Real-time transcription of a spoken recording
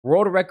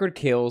World record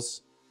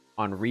kills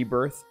on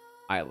Rebirth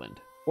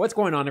Island. What's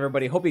going on,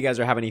 everybody? Hope you guys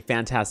are having a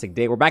fantastic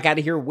day. We're back out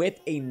of here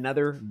with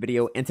another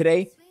video, and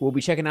today we'll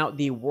be checking out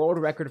the world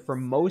record for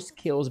most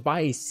kills by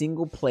a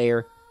single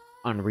player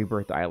on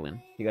Rebirth Island.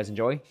 If you guys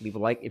enjoy, leave a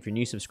like. If you're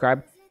new,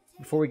 subscribe.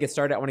 Before we get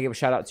started, I want to give a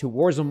shout out to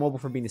Warzone Mobile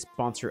for being the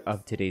sponsor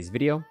of today's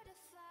video.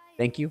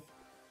 Thank you.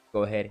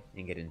 Go ahead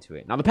and get into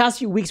it. Now, the past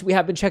few weeks, we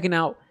have been checking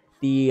out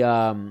the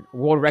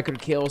world record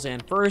kills,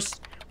 and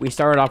first we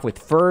started off with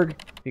Ferg.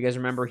 If you guys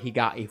remember, he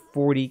got a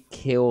 40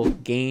 kill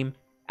game.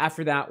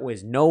 After that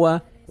was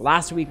Noah.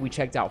 Last week we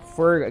checked out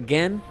Ferg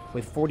again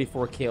with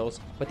 44 kills,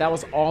 but that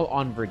was all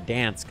on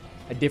Verdansk,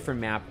 a different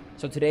map.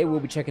 So today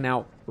we'll be checking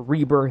out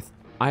Rebirth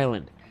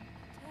Island.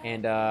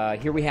 And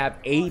here we have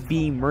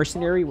AB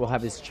Mercenary. We'll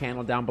have his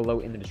channel down below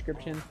in the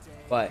description.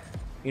 But,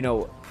 you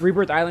know,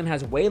 Rebirth Island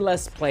has way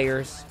less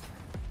players,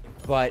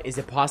 but is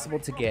it possible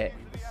to get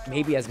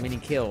maybe as many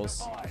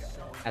kills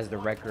as the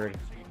record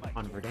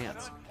on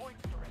Verdansk?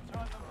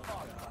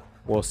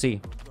 We'll see.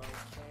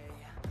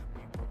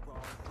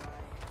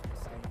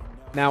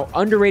 Now,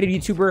 underrated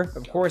YouTuber,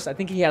 of course, I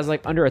think he has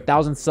like under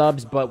 1,000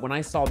 subs, but when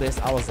I saw this,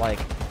 I was like,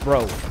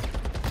 bro,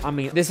 I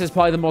mean, this is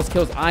probably the most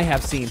kills I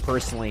have seen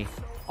personally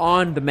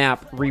on the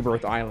map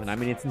Rebirth Island. I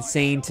mean, it's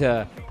insane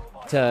to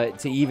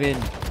even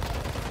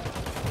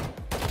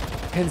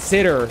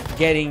consider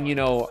getting, you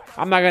know,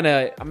 I'm not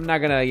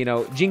gonna, you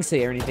know, jinx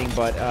it or anything,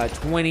 but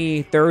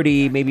 20,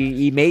 30,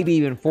 maybe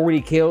even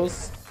 40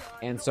 kills.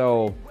 And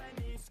so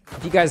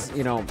if you guys,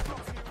 you know,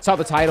 saw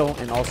the title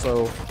and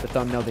also the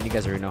thumbnail, then you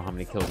guys already know how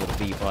many kills it'll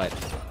be.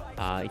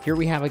 But here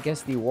we have, I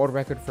guess, the world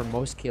record for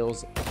most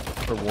kills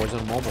for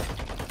Warzone Mobile.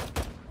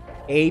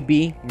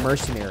 AB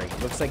Mercenary.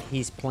 Looks like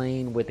he's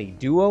playing with a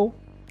duo.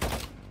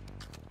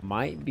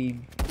 Might be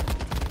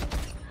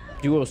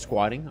duo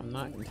squatting. I'm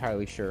not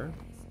entirely sure.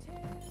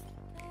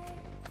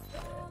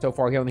 So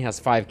far, he only has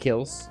 5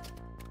 kills.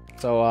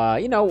 So,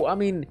 you know, I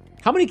mean,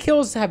 how many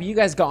kills have you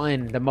guys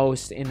gotten the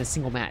most in a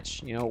single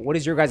match? You know, what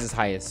is your guys'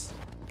 highest?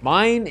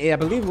 Mine, I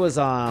believe, was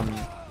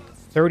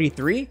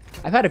 33.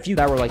 I've had a few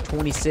that were like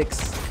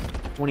 26,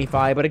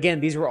 25. But again,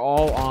 these were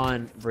all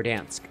on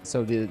Verdansk.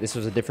 So this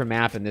was a different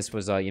map, and this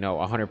was, you know,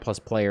 100 plus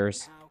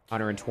players,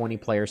 120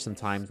 players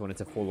sometimes when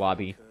it's a full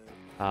lobby.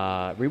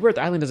 Rebirth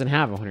Island doesn't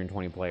have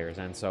 120 players.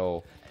 And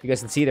so you guys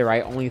can see there,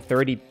 right? Only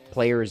 30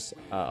 players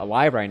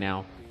alive right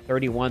now.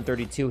 31,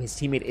 32. His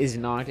teammate is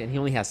knocked, and he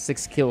only has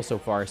 6 kills so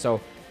far.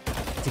 So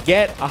to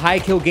get a high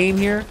kill game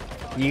here,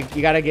 you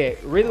got to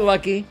get really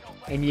lucky.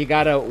 And you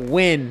gotta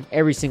win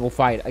every single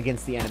fight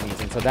against the enemies.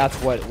 And so that's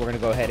what we're gonna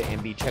go ahead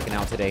and be checking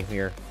out today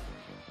here.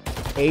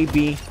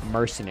 AB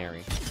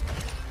Mercenary.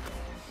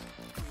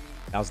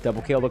 That was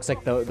double kill. Looks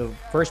like the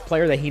first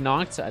player that he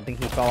knocked, I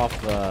think he fell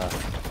off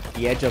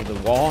the edge of the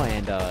wall,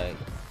 and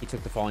he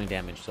took the falling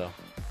damage. So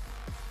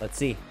let's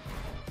see.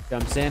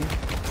 Jumps in.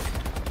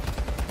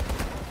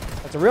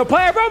 That's a real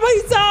player, bro. But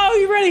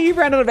he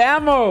ran out of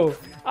ammo.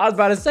 I was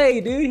about to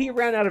say, dude, he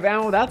ran out of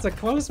ammo. That's a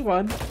close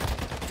one.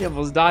 He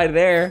almost died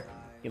there.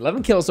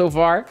 11 kills so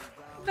far.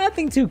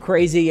 Nothing too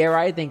crazy here.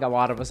 I think a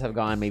lot of us have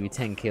gone maybe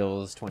 10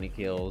 kills, 20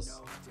 kills.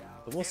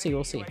 But we'll see,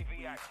 we'll see.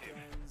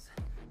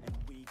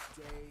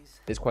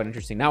 It's quite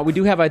interesting. Now, we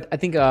do have, I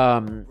think,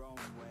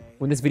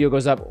 when this video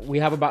goes up, we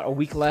have about a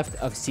week left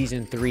of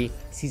Season 3.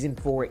 Season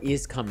 4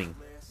 is coming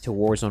to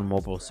Warzone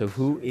Mobile. So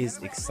who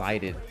is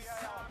excited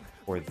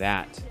for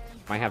that?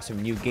 Might have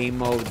some new game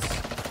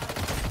modes.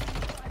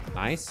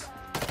 Nice.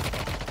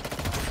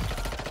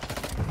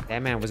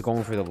 That man was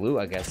going for the loot,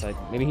 I guess.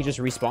 Maybe he just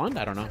respawned?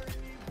 I don't know.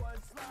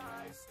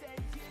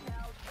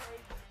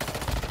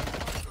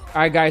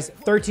 All right, guys.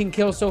 13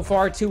 kills so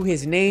far to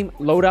his name.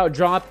 Loadout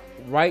drop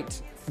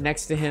right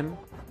next to him.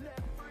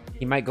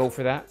 He might go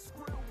for that.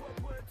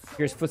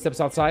 Here's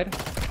footsteps outside.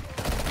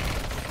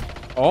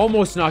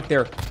 Almost knocked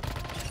there.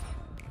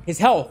 His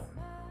health.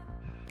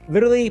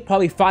 Literally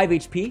probably 5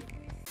 HP.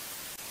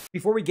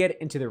 Before we get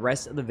into the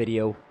rest of the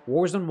video,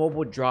 Warzone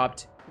Mobile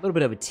dropped a little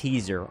bit of a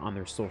teaser on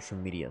their social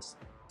medias.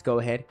 Go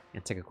ahead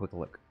and take a quick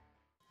look.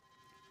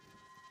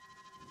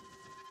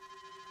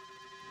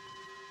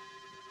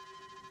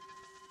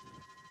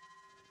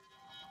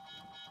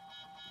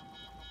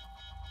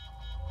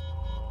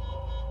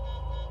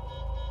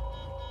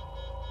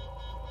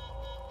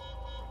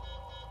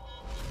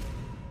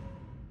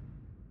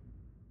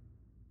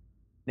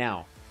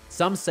 Now,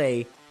 some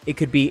say it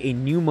could be a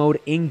new mode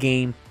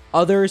in-game.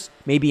 Others,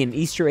 maybe an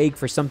Easter egg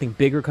for something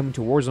bigger coming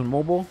to Warzone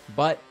Mobile.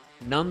 But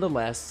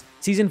nonetheless,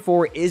 Season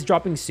 4 is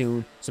dropping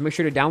soon, so make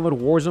sure to download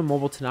Warzone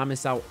Mobile to not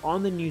miss out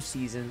on the new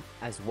season,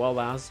 as well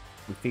as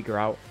we figure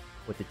out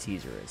what the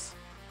teaser is.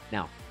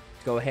 Now,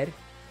 let's go ahead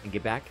and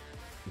get back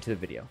into the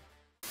video.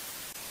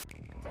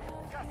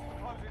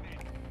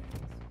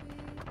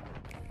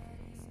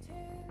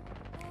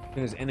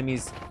 There's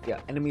enemies, yeah,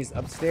 enemies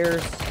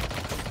upstairs.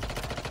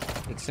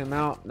 Takes him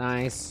out,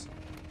 nice.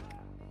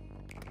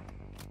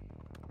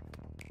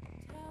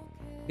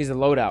 He's a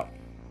loadout.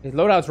 His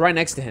loadout's right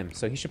next to him,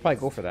 so he should probably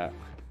go for that.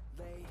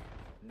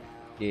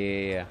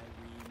 Yeah.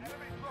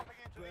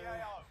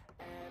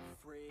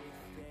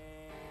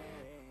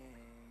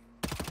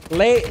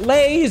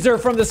 Laser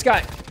from the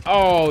sky.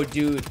 Oh,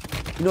 dude.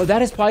 You know,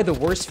 that is probably the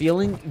worst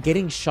feeling,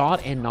 getting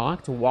shot and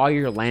knocked while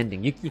you're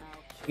landing.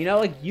 You know,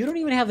 like, you don't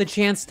even have the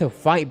chance to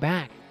fight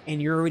back,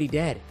 and you're already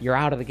dead. You're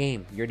out of the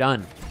game. You're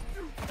done.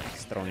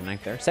 He's throwing a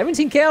knife there.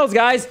 17 kills,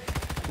 guys.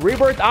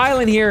 Rebirth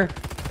Island here.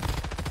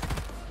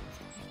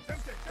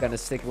 Gonna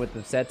stick with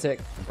the set tick.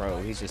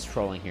 Bro, he's just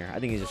trolling here. I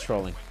think he's just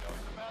trolling.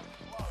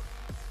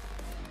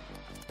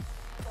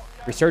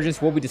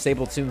 Resurgence will be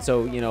disabled soon,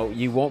 so, you know,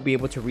 you won't be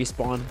able to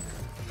respawn.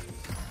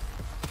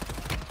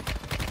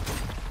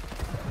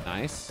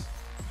 Nice.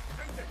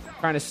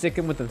 Trying to stick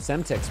him with the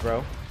Semtex,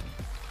 bro.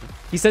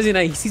 He says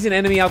he sees an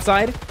enemy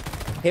outside.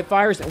 Hip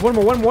fires. One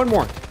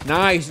more.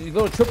 Nice. A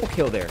little triple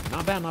kill there.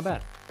 Not bad, not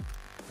bad.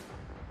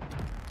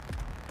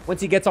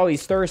 Once he gets all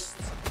these thirsts,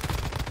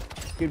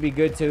 could be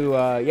good to,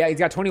 yeah, he's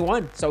got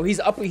 21. So he's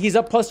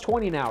up plus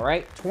 20 now,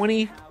 right?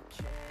 20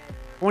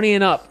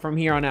 and up from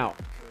here on out.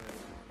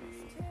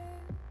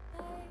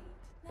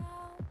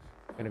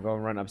 Gonna go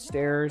and run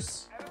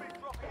upstairs.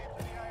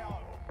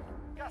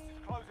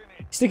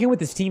 Sticking with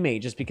his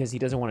teammate just because he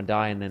doesn't want to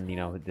die, and then, you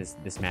know,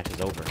 this match is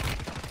over.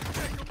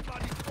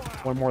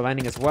 One more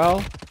landing as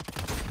well.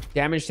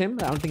 Damaged him.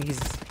 I don't think he's...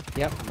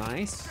 Yep,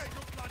 nice.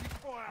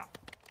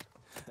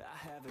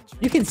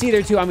 You can see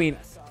there too, I mean,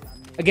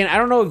 again, I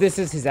don't know if this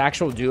is his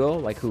actual duo,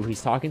 like who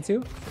he's talking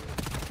to,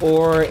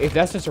 or if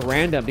that's just a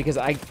random, because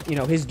you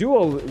know, his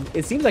duo,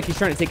 it seems like he's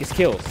trying to take his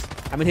kills.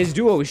 I mean, his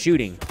duo is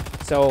shooting,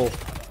 so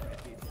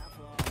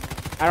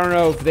I don't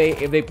know if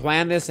they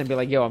plan this and be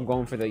like, yo, I'm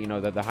going for the, you know,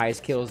 the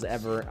highest kills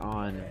ever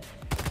on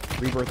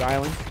Rebirth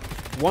Island.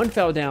 One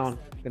fell down.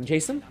 Gonna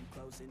chase him?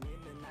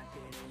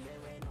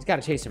 He's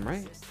gotta chase him,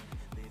 right?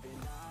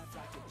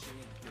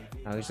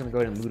 Oh, he's gonna go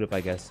ahead and loot up,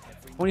 I guess.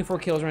 24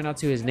 kills right now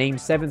to his name,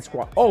 7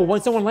 squad. Oh,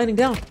 someone landing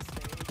down.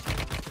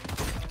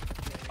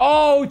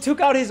 Oh, took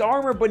out his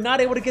armor, but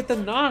not able to get the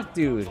knock,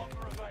 dude.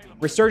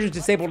 Resurgence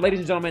disabled. Ladies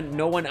and gentlemen,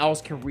 no one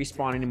else can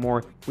respawn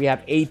anymore. We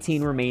have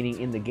 18 remaining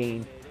in the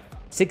game.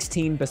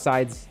 16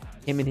 besides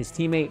him and his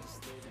teammate.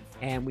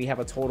 And we have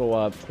a total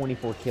of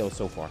 24 kills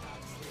so far.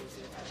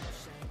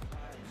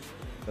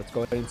 Let's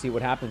go ahead and see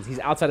what happens. He's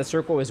outside a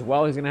circle as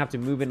well. He's going to have to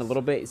move in a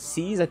little bit.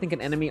 Sees, I think,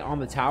 an enemy on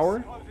the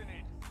tower.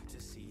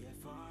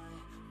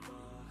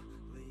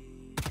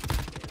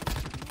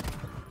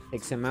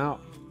 Takes him out.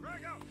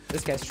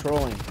 This guy's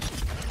trolling.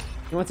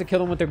 He wants to kill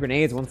them with their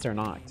grenades once they're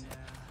knocked.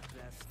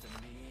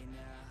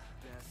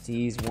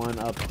 Sees one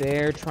up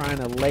there, trying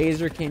to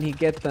laser. Can he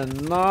get the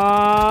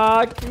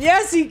knock?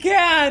 Yes, he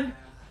can!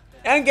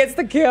 And gets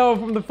the kill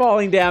from the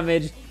falling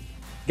damage.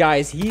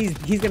 Guys, he's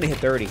gonna hit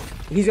 30.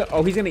 He's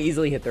gonna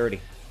easily hit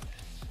 30.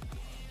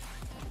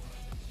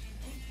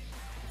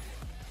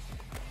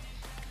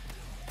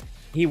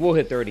 He will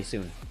hit 30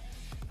 soon.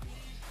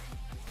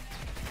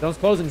 Zone's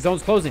closing.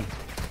 Zone's closing.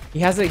 He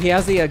has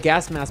the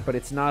gas mask, but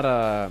it's not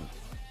a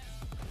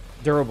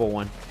durable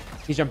one.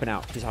 He's jumping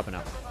out. He's hopping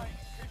out.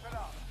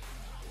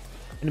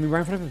 Enemy right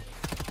in front of him.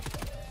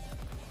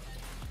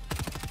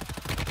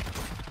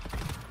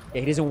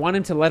 Yeah, he doesn't want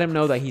him to let him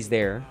know that he's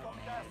there.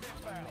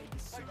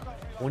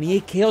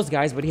 28 kills,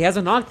 guys, but he has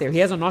a knock there. He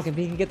has a knock. If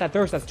he can get that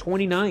thirst, that's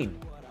 29.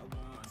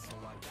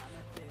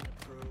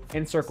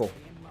 End circle.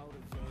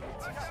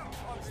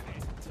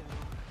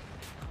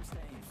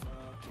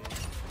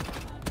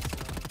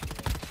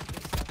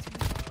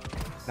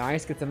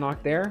 Nice, gets a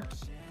knock there.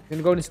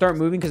 Gonna go ahead and start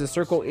moving because the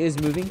circle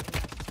is moving.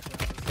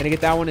 Gonna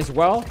get that one as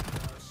well.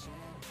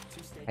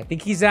 I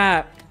think he's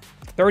at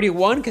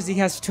 31 because he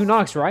has 2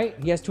 knocks, right?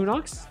 He has 2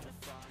 knocks.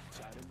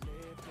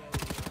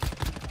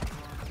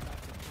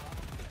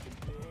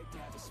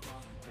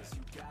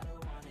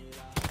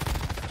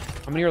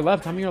 How many are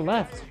left? How many are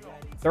left?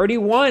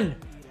 31.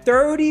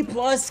 30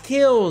 plus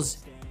kills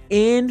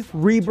in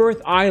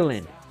Rebirth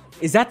Island.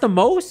 Is that the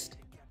most?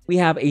 We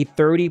have a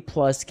 30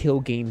 plus kill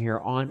game here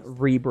on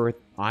Rebirth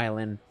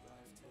Island.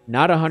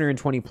 Not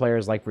 120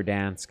 players like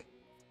Verdansk.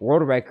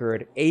 World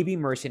record, AB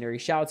Mercenary.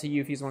 Shout out to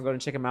you if you just want to go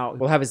and check him out.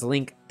 We'll have his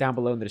link down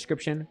below in the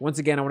description. Once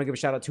again, I want to give a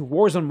shout out to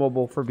Warzone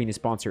Mobile for being a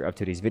sponsor of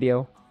today's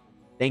video.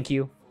 Thank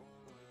you.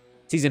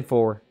 Season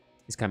 4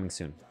 is coming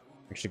soon.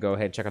 Make sure to go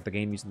ahead and check out the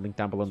game using the link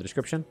down below in the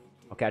description.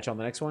 I'll catch you on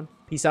the next one.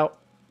 Peace out.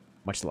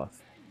 Much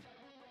love.